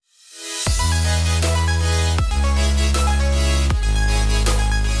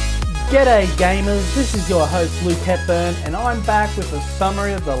G'day gamers, this is your host Luke Hepburn and I'm back with a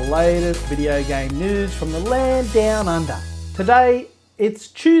summary of the latest video game news from the land down under. Today, it's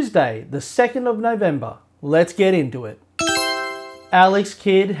Tuesday, the 2nd of November. Let's get into it. Alex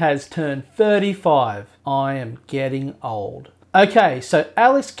Kidd has turned 35. I am getting old. Okay, so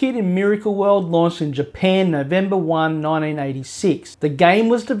Alex Kidd in Miracle World launched in Japan November 1, 1986. The game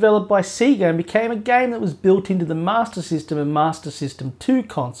was developed by Sega and became a game that was built into the Master System and Master System 2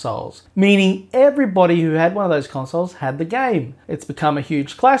 consoles, meaning everybody who had one of those consoles had the game. It's become a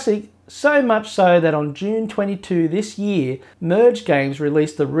huge classic, so much so that on June 22 this year, Merge Games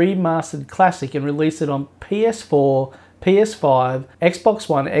released the remastered classic and released it on PS4, PS5, Xbox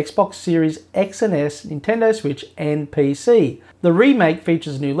One, Xbox Series X and S, Nintendo Switch and PC. The remake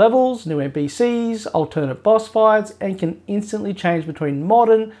features new levels, new NPCs, alternate boss fights and can instantly change between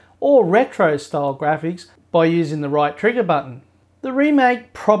modern or retro style graphics by using the right trigger button. The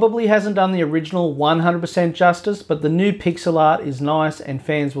remake probably hasn't done the original 100% justice, but the new pixel art is nice and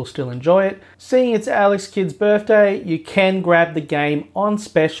fans will still enjoy it. Seeing it's Alex Kidd's birthday, you can grab the game on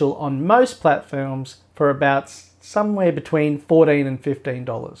special on most platforms for about somewhere between $14 and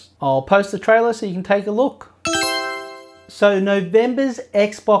 $15. I'll post the trailer so you can take a look. So November's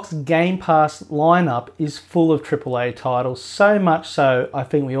Xbox Game Pass lineup is full of AAA titles, so much so I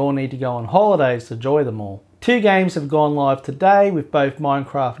think we all need to go on holidays to enjoy them all. 2 games have gone live today with both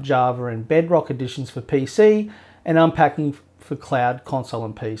Minecraft Java and Bedrock editions for PC and unpacking for cloud, console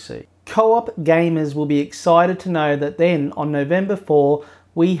and PC. Co-op gamers will be excited to know that then on November 4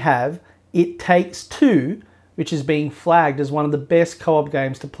 we have It Takes Two, which is being flagged as one of the best co-op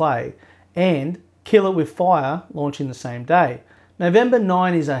games to play, and Kill It With Fire launching the same day. November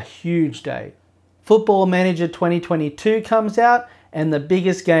 9 is a huge day. Football Manager 2022 comes out, and the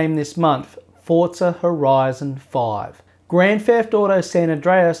biggest game this month, Forza Horizon 5. Grand Theft Auto San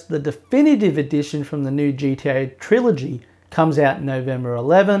Andreas, the definitive edition from the new GTA trilogy, comes out November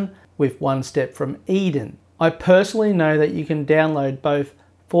 11 with One Step from Eden. I personally know that you can download both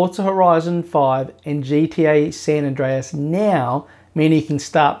Forza Horizon 5 and GTA San Andreas now, meaning you can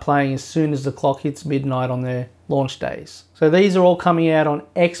start playing as soon as the clock hits midnight on their launch days. So these are all coming out on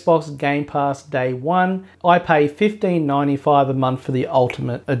Xbox Game Pass Day 1. I pay $15.95 a month for the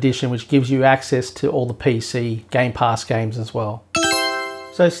Ultimate Edition, which gives you access to all the PC Game Pass games as well.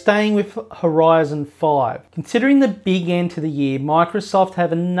 So staying with Horizon 5. Considering the big end to the year, Microsoft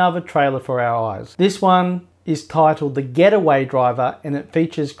have another trailer for our eyes. This one is titled The Getaway Driver and it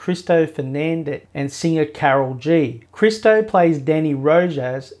features Cristo Fernandez and singer Karol G. Cristo plays Danny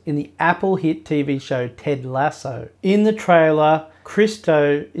Rojas in the Apple hit TV show Ted Lasso. In the trailer,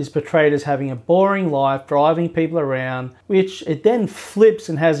 Cristo is portrayed as having a boring life, driving people around, which it then flips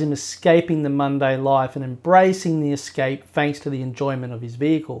and has him escaping the mundane life and embracing the escape thanks to the enjoyment of his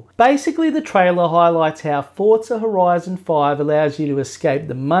vehicle. Basically, the trailer highlights how Forza Horizon 5 allows you to escape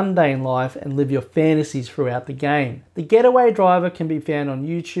the mundane life and live your fantasies throughout the game. The Getaway Driver can be found on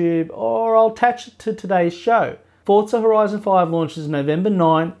YouTube, or I'll attach it to today's show. Forza Horizon 5 launches November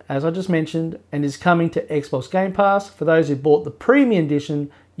 9, as I just mentioned, and is coming to Xbox Game Pass. For those who bought the Premium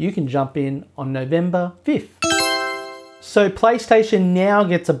Edition, you can jump in on November 5th. So PlayStation Now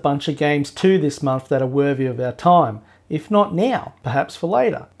gets a bunch of games too this month that are worthy of our time. If not now, perhaps for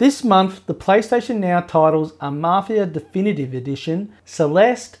later. This month, the PlayStation Now titles are Mafia Definitive Edition,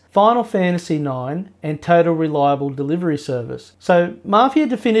 Celeste, Final Fantasy IX, and Total Reliable Delivery Service. So Mafia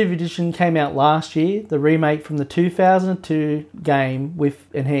Definitive Edition came out last year, the remake from the 2002 game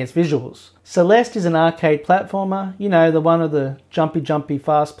with enhanced visuals. Celeste is an arcade platformer, you know, the one of the jumpy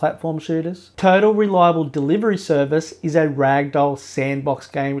fast platform shooters. Total Reliable Delivery Service is a ragdoll sandbox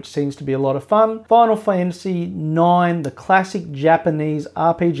game which seems to be a lot of fun. Final Fantasy IX, the classic Japanese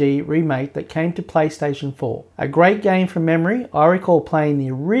RPG remake that came to PlayStation 4. A great game from memory. I recall playing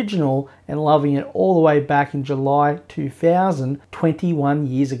the original and loving it all the way back in July 2000, 21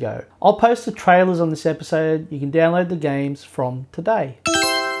 years ago. I'll post the trailers on this episode. You can download the games from today.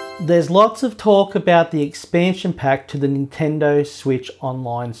 There's lots of talk about the expansion pack to the Nintendo Switch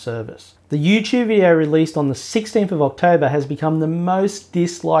Online service. The YouTube video released on the 16th of October has become the most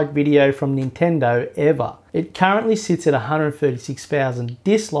disliked video from Nintendo ever. It currently sits at 136,000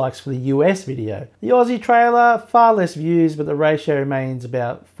 dislikes for the US video. The Aussie trailer, far less views, but the ratio remains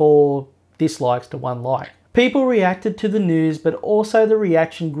about 4 dislikes to 1 like. People reacted to the news, but also the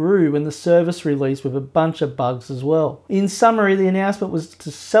reaction grew when the service released with a bunch of bugs as well. In summary, the announcement was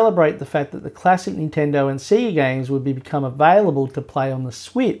to celebrate the fact that the classic Nintendo and Sega games would become available to play on the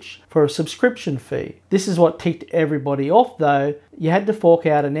Switch for a subscription fee. This is what ticked everybody off though. You had to fork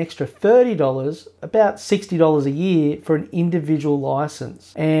out an extra $30, about $60 a year for an individual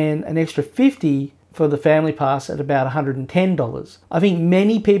license, and an extra $50 for the family pass at about $110. I think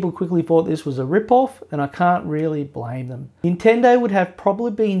many people quickly thought this was a rip-off, and I can't really blame them. Nintendo would have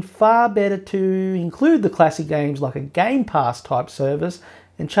probably been far better to include the classic games like a Game Pass type service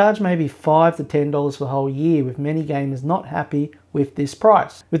and charge maybe $5 to $10 for the whole year, with many gamers not happy with this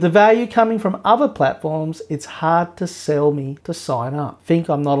price. With the value coming from other platforms, it's hard to sell me to sign up. Think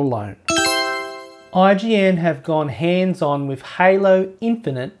I'm not alone. IGN have gone hands-on with Halo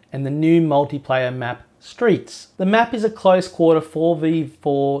Infinite and the new multiplayer map Streets. The map is a close quarter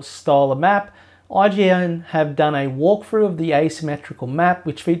 4v4 style of map. IGN have done a walkthrough of the asymmetrical map,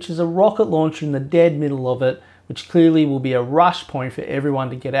 which features a rocket launcher in the dead middle of it, which clearly will be a rush point for everyone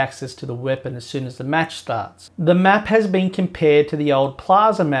to get access to the weapon as soon as the match starts. The map has been compared to the old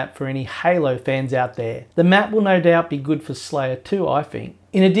Plaza map for any Halo fans out there. The map will no doubt be good for Slayer 2, I think.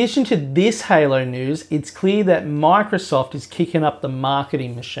 In addition to this Halo news, it's clear that Microsoft is kicking up the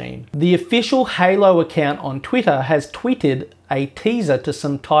marketing machine. The official Halo account on Twitter has tweeted a teaser to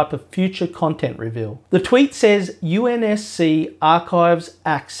some type of future content reveal. The tweet says UNSC archives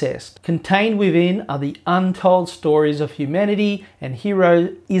accessed. Contained within are the untold stories of humanity and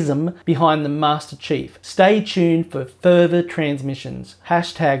heroism behind the Master Chief. Stay tuned for further transmissions.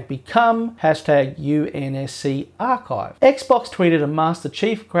 #become, #UNSC archive. Xbox tweeted a Master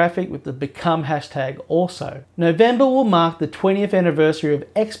Chief graphic with the become hashtag also. November will mark the 20th anniversary of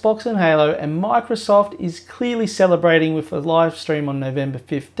Xbox and Halo, and Microsoft is clearly celebrating with a live stream on November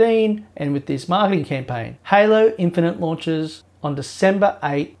 15 and with this marketing campaign. Halo Infinite launches on December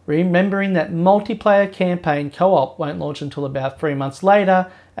 8, remembering that multiplayer campaign co-op won't launch until about 3 months later,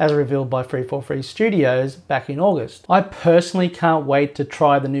 as revealed by 343 Studios back in August. I personally can't wait to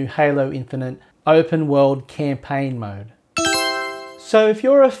try the new Halo Infinite open world campaign mode. So if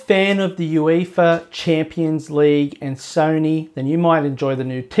you're a fan of the UEFA Champions League and Sony, then you might enjoy the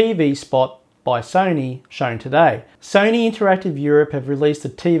new TV spot by Sony shown today. Sony Interactive Europe have released a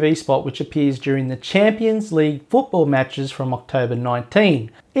TV spot which appears during the Champions League football matches from October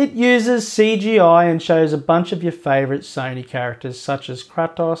 19. It uses CGI and shows a bunch of your favourite Sony characters such as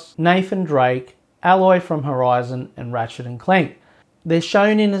Kratos, Nathan Drake, Aloy from Horizon and Ratchet and Clank. They're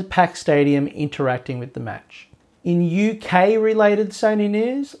shown in a packed stadium interacting with the match. In UK related Sony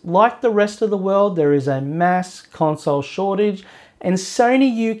news, like the rest of the world, there is a mass console shortage, and Sony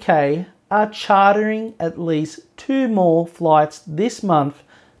UK are chartering at least 2 more flights this month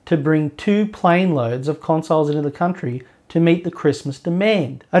to bring 2 plane loads of consoles into the country to meet the Christmas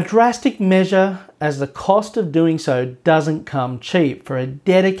demand. A drastic measure, as the cost of doing so doesn't come cheap for a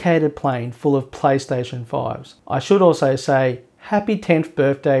dedicated plane full of PlayStation 5s. I should also say happy 10th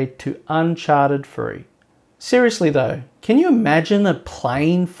birthday to Uncharted 3. Seriously though, can you imagine a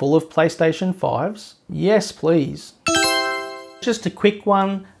plane full of PlayStation 5s? Yes, please. Just a quick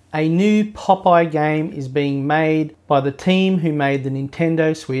one. A new Popeye game is being made by the team who made the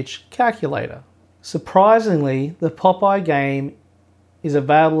Nintendo Switch calculator. Surprisingly, the Popeye game is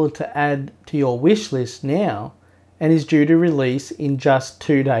available to add to your wish list now and is due to release in just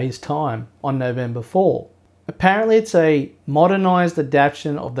 2 days' time on November 4. Apparently it's a modernized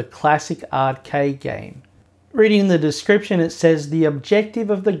adaptation of the classic arcade game. Reading the description, it says the objective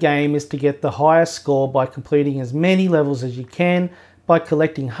of the game is to get the highest score by completing as many levels as you can by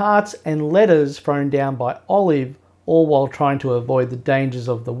collecting hearts and letters thrown down by Olive, all while trying to avoid the dangers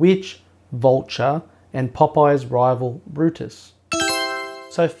of the witch, Vulture, and Popeye's rival Brutus.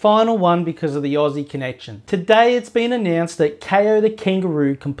 So final one because of the Aussie connection. Today it's been announced that KO the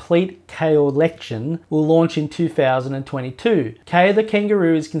Kangaroo Complete Collection will launch in 2022. KO the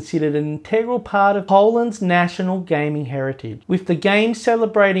Kangaroo is considered an integral part of Poland's national gaming heritage. With the game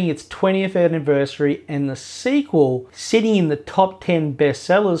celebrating its 20th anniversary and the sequel sitting in the top 10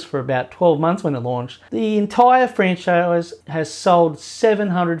 bestsellers for about 12 months when it launched, the entire franchise has sold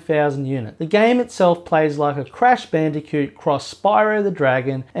 700,000 units. The game itself plays like a Crash Bandicoot cross Spyro the Dragon,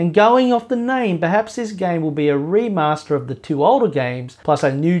 and going off the name, perhaps this game will be a remaster of the 2 older games, plus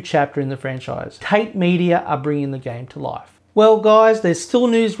a new chapter in the franchise. Tate Media are bringing the game to life. Well guys, there's still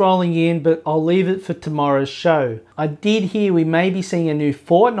news rolling in, but I'll leave it for tomorrow's show. I did hear we may be seeing a new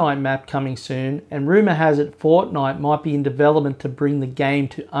Fortnite map coming soon, and rumour has it Fortnite might be in development to bring the game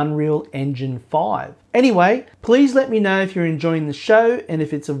to Unreal Engine 5. Anyway, please let me know if you're enjoying the show and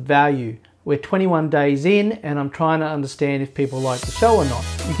if it's of value. We're 21 days in and I'm trying to understand if people like the show or not.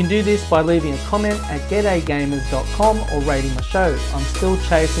 You can do this by leaving a comment at getagamers.com or rating my show. I'm still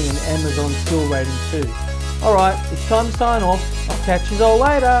chasing an Amazon skill rating too. Alright, it's time to sign off. I'll catch you all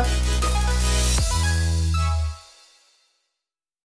later.